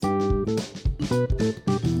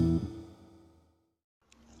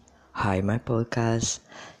Hi, my podcast.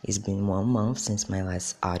 It's been 1 month since my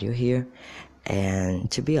last audio here, and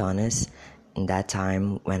to be honest, in that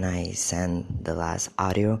time when I sent the last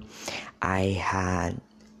audio, I had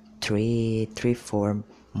four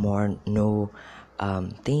more new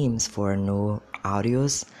themes for new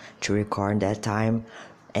audios to record that time,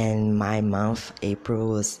 and my month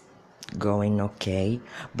April was going okay,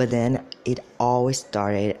 but then it always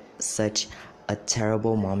started such a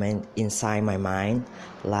terrible moment inside my mind.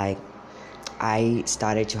 Like, I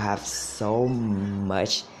started to have so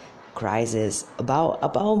much crisis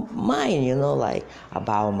about mine, like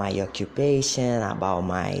about my occupation, about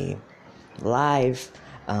my life,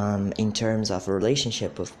 in terms of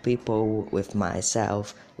relationship with people, with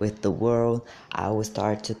myself, with the world. I would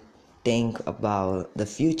start to think about the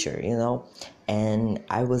future, and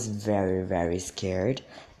I was very, very scared.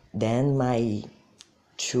 Then my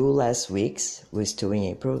 2 last weeks, we're still in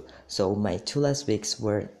April, so my 2 last weeks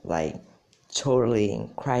were like totally in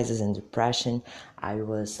crisis and depression. I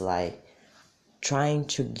was like trying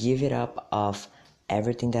to give it up of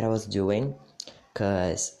everything that I was doing,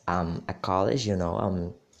 because at college,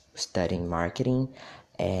 I'm studying marketing,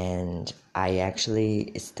 and I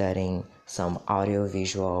actually studying some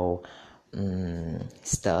audiovisual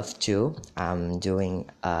stuff too. I'm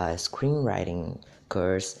doing a screenwriting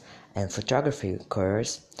course and photography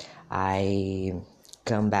course. I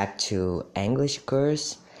come back to English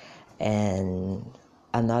course, and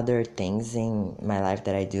another things in my life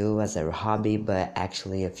that I do as a hobby, but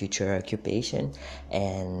actually a future occupation.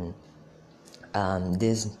 And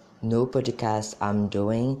this new podcast I'm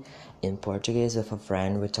doing in Portuguese with a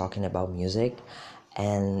friend, we're talking about music.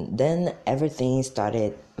 And then everything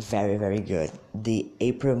started very, very good. The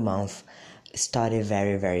April month started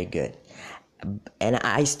very, very good. And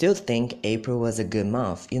I still think April was a good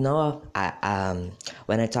month. When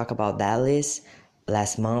I talk about that list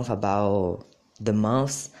last month about the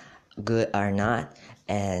months, good or not,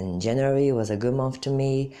 and January was a good month to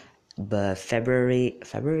me, but February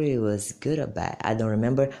was good or bad, I don't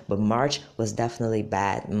remember, but March was definitely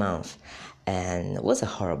bad month, and it was a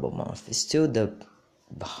horrible month. It's still the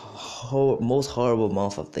most horrible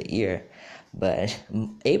month of the year, but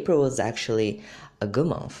April was actually a good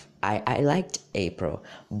month. I liked April,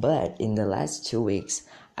 but in the last 2 weeks,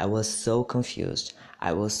 I was so confused.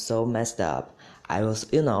 I was so messed up. I was,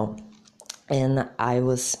 and I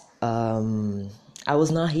was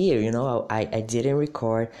not here. I didn't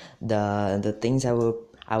record the things I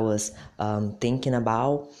was thinking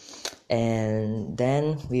about, and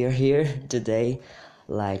then we are here today,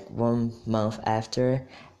 like 1 month after,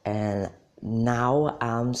 and now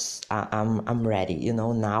I'm ready.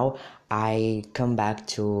 Now I come back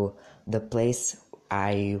to the place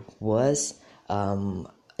I was,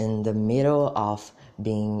 in the middle of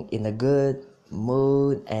being in a good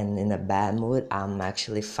mood and in a bad mood. I'm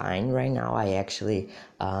actually fine right now. I actually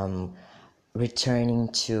returning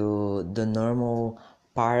to the normal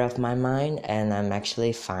part of my mind, and I'm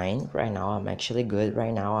actually fine right now. I'm actually good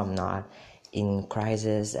right now. I'm not in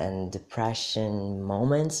crisis and depression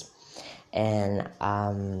moments. And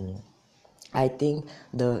I think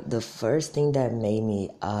the first thing that made me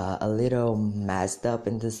a little messed up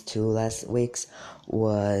in these 2 last weeks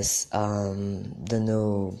was the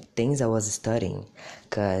new things I was studying,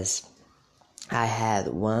 because I had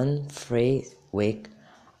 1 free week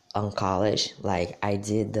on college. Like, I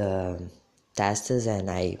did the tests, and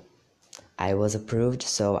I was approved,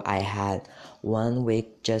 so I had 1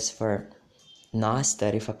 week just for not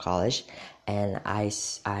study for college, and I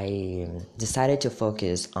decided to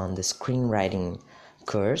focus on the screenwriting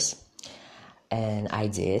course, and I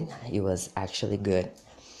did. It was actually good.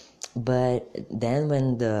 But then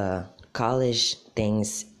when the college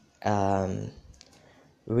things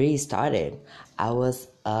restarted, I was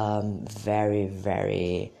very,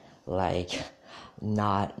 very like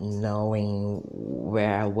not knowing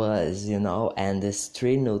where I was, and these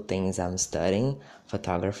 3 new things I'm studying: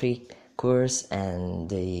 photography course, and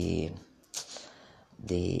the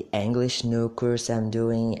English new course I'm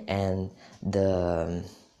doing, and the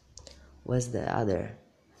what's the other?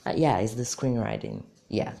 Yeah, it's the screenwriting.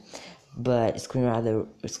 Yeah, but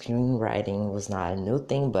screenwriting was not a new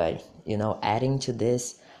thing, but adding to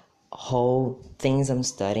this whole things I'm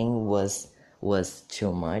studying was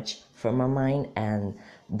too much for my mind. And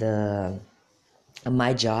the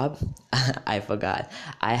my job, I forgot,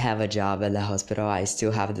 I have a job at the hospital. I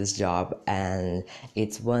still have this job, and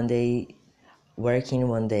it's one day working,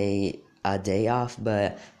 one day a day off,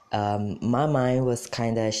 but my mind was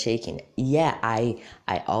kind of shaking. Yeah, I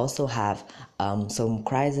also have some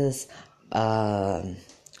crisis,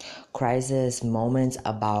 crisis moments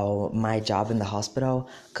about my job in the hospital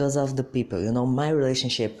because of the people. My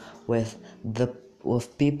relationship with the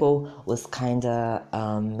with people was kind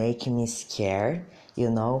of making me scared,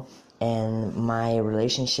 and my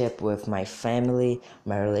relationship with my family,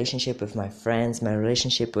 my relationship with my friends, my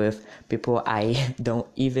relationship with people I don't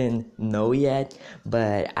even know yet,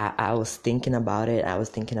 but I was thinking about it. I was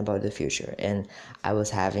thinking about the future, and I was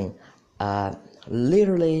having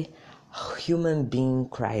literally human being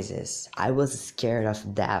crisis. I was scared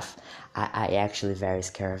of death. I actually very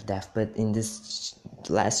scared of death, but in this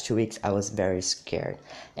last 2 weeks I was very scared,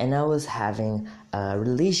 and I was having a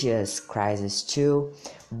religious crisis too.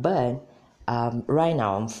 But right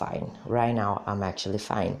now I'm fine. Right now I'm actually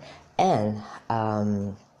fine, and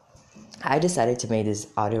I decided to make this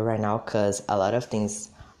audio right now because a lot of things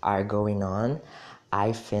are going on.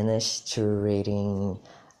 I finished to reading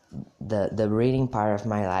the reading part of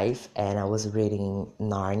my life, and I was reading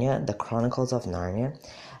Narnia, the Chronicles of Narnia.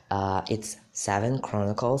 It's 7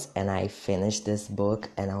 chronicles, and I finished this book,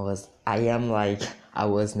 and I am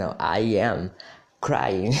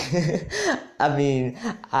crying. I mean,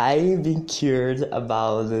 I've been cured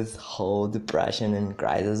about this whole depression and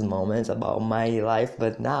crisis moments about my life,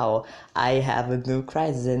 but now I have a new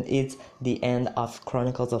crisis, and it's the end of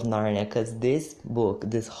Chronicles of Narnia, because this book,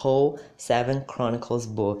 this whole 7 chronicles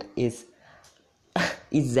book is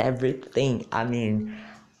everything. I mean,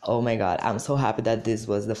 oh my god, I'm so happy that this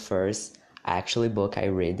was the first actually book I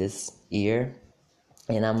read this year,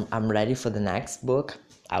 and I'm ready for the next book.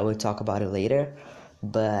 I will talk about it later,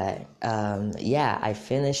 but yeah, I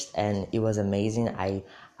finished and it was amazing.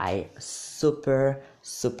 I super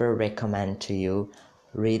recommend to you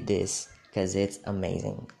read this because it's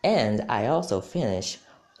amazing. And I also finished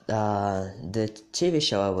the TV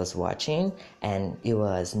show I was watching, and it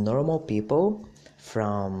was Normal People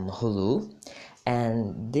from Hulu.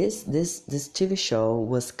 And this TV show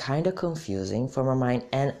was kind of confusing for my mind,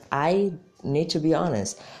 and I need to be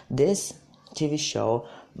honest, this TV show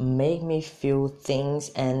made me feel things,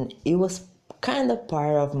 and it was kind of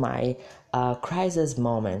part of my crisis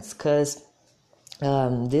moments, because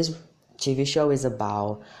this TV show is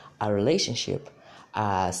about a relationship,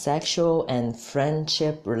 a sexual and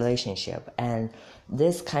friendship relationship, and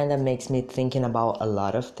this kind of makes me thinking about a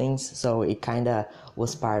lot of things, so it kind of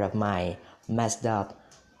was part of my messed up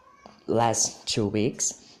last 2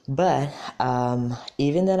 weeks. But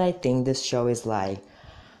even that, I think this show is like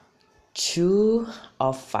 2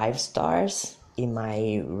 of 5 stars in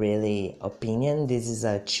my really opinion. This is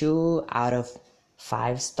a 2 out of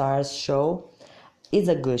 5 stars show. It's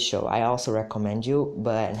a good show. I also recommend you,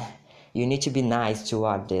 but you need to be nice to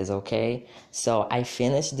watch this, okay? So I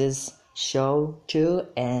finished this show too,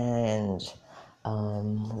 and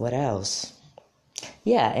what else?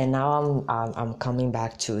 Yeah, and now I'm coming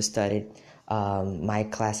back to study my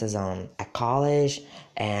classes at college,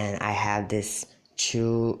 and I have this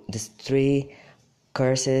 3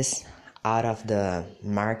 courses out of the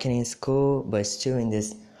marketing school, but still in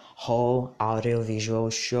this whole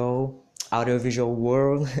audiovisual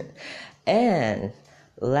world. And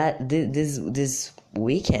this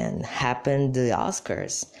weekend happened the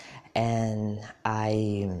Oscars, and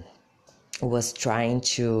I was trying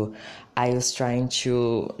to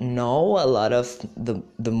know a lot of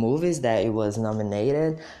the movies that it was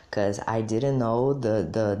nominated, because I didn't know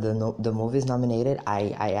the movies nominated.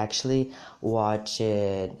 I actually watched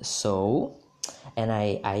Soul, and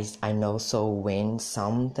I know Soul win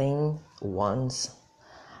something once.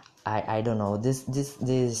 I don't know,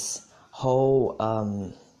 this whole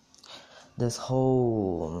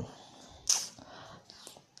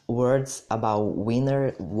words about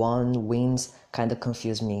winner, one wins, kind of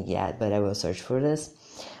confused me yet, but I will search for this.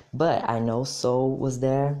 But I know Soul was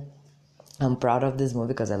there. I'm proud of this movie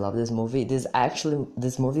because I love this movie. This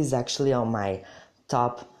movie is actually on my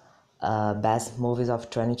top best movies of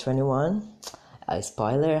 2021. A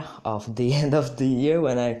spoiler of the end of the year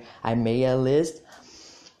when I made a list.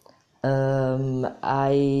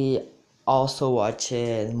 I also watched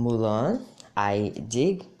Mulan. I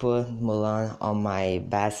did put Mulan on my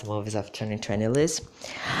best movies of 2020 list.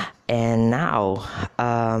 And now,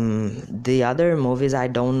 the other movies I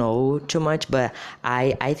don't know too much, but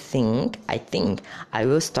I think I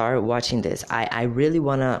will start watching this. I really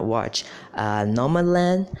wanna watch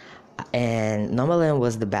Nomadland, and Nomadland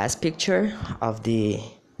was the best picture of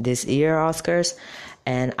this year Oscars,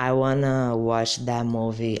 and I wanna watch that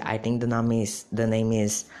movie. I think the name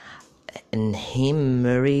is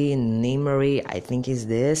Nimari, I think is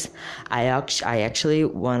this. I actually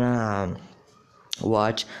wanna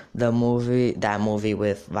watch that movie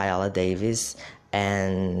with Viola Davis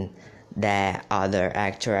and that other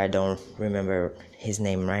actor, I don't remember his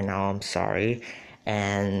name right now, I'm sorry.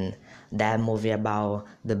 And that movie about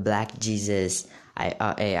the Black Jesus,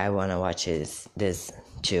 I want to watch this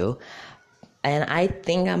too. And I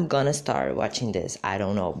think I'm gonna start watching this. I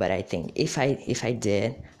don't know, but I think if I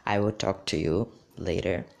did, I will talk to you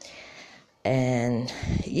later. And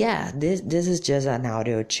yeah, this is just an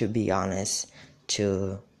audio, to be honest,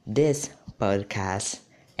 to this podcast.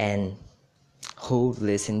 And who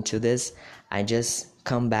listened to this, I just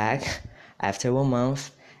come back after 1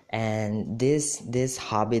 month, and this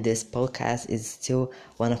hobby, this podcast, is still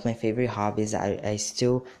one of my favorite hobbies. I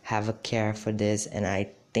still have a care for this, and I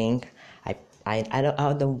think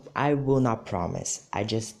I will not promise. I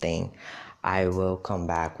just think I will come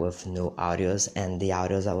back with new audios, and the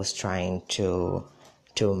audios I was trying to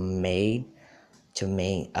make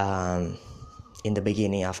in the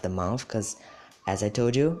beginning of the month, because as I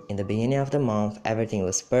told you, in the beginning of the month everything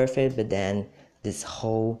was perfect, but then this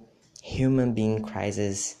whole human being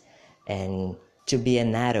crisis, and to be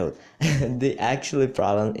an adult the actual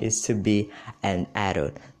problem is to be an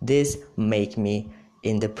adult. This make me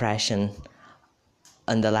in depression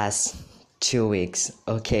in the last 2 weeks,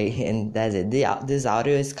 okay? And that's it. This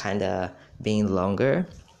audio is kind of being longer.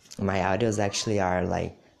 My audios actually are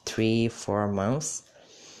like 3-4 months,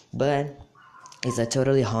 but it's a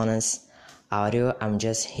totally honest audio. I'm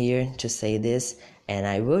just here to say this, and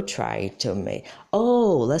I will try to make.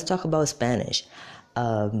 Oh, let's talk about Spanish.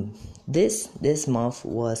 This month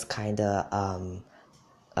was kind of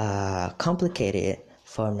complicated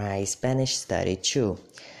for my Spanish study too,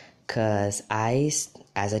 because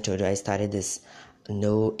as I told you, I started this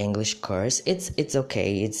new English course. It's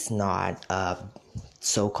okay. It's not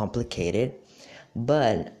so complicated,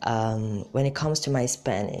 but when it comes to my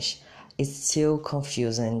Spanish, it's still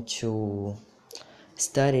confusing to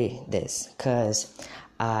study this, because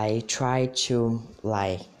I try to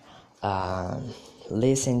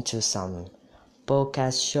listen to some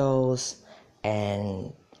podcast shows,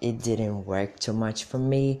 and it didn't work too much for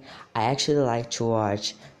me. I actually like to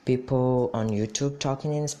watch people on YouTube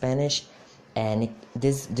talking in Spanish, and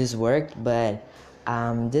this worked, but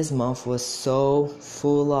this month was so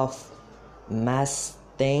full of mass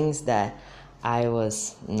things that I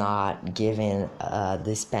was not giving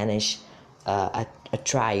the Spanish a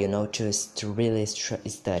try, to really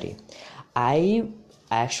study. I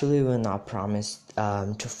actually will not promise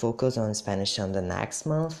to focus on Spanish on the next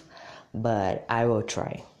month, but I will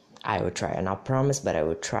try. I not promise, but I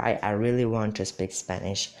will try. I really want to speak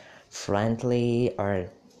Spanish fluently, or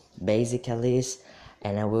basic at least,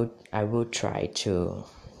 and I will try to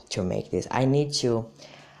make this. I need to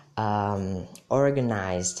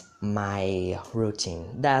organize my routine.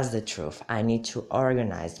 That's the truth. I need to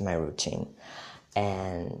organize my routine.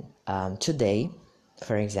 And today,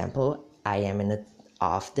 for example, I am in an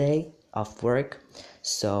off day of work.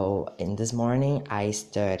 So in this morning, I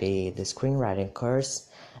study the screenwriting course.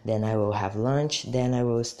 Then I will have lunch. Then I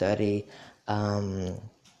will study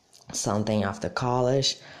something after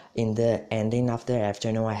college. In the ending of the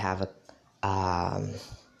afternoon, I have a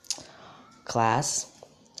class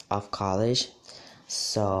of college,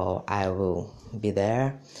 so I will be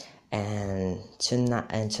there. And tonight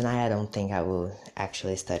I don't think I will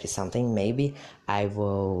actually study something. Maybe I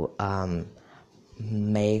will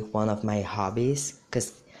make one of my hobbies,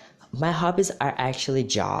 because my hobbies are actually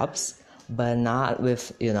jobs, but not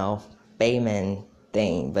with payment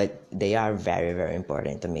thing, but they are very, very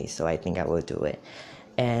important to me, so I think I will do it.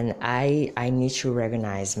 And I need to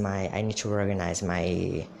organize my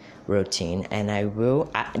routine, and I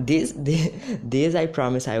will this I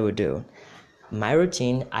promise I will do. My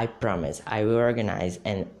routine, I promise I will organize,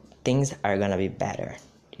 and things are gonna be better,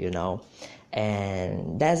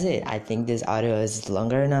 and that's it. I think this audio is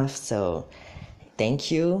longer enough, so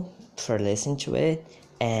thank you for listening to it,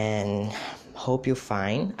 and hope you're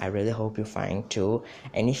fine. I really hope you're fine too.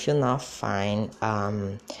 And if you're not fine,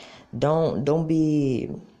 don't be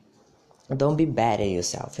bad at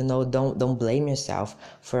yourself. Don't blame yourself.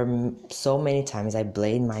 For so many times I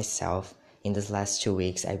blame myself in these last 2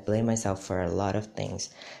 weeks. I blame myself for a lot of things,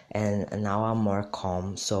 and now I'm more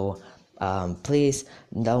calm. So please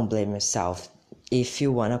don't blame yourself. If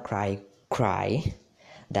you want to cry.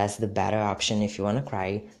 That's the better option. If you want to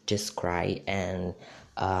cry, just cry, and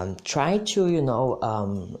try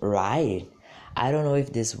to write. I don't know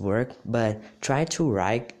if this worked, but try to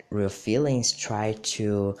write real feelings. Try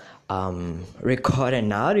to record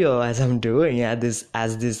an audio, as I'm doing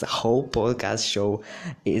as this whole podcast show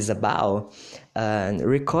is about.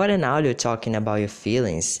 Record an audio talking about your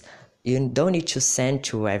feelings. You don't need to send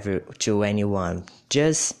to anyone.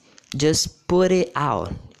 Just just put it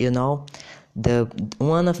out, the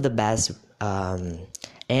one of the best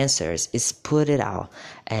answers is put it out,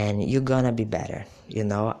 and you're gonna be better.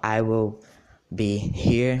 I will be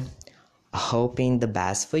here hoping the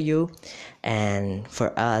best for you and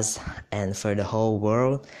for us and for the whole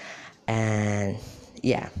world. And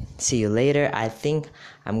yeah, see you later. I think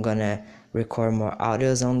I'm gonna record more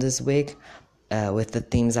audios on this week with the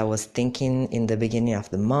themes I was thinking in the beginning of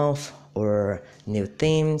the month, or new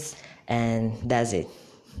themes. And that's it.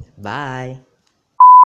 Bye.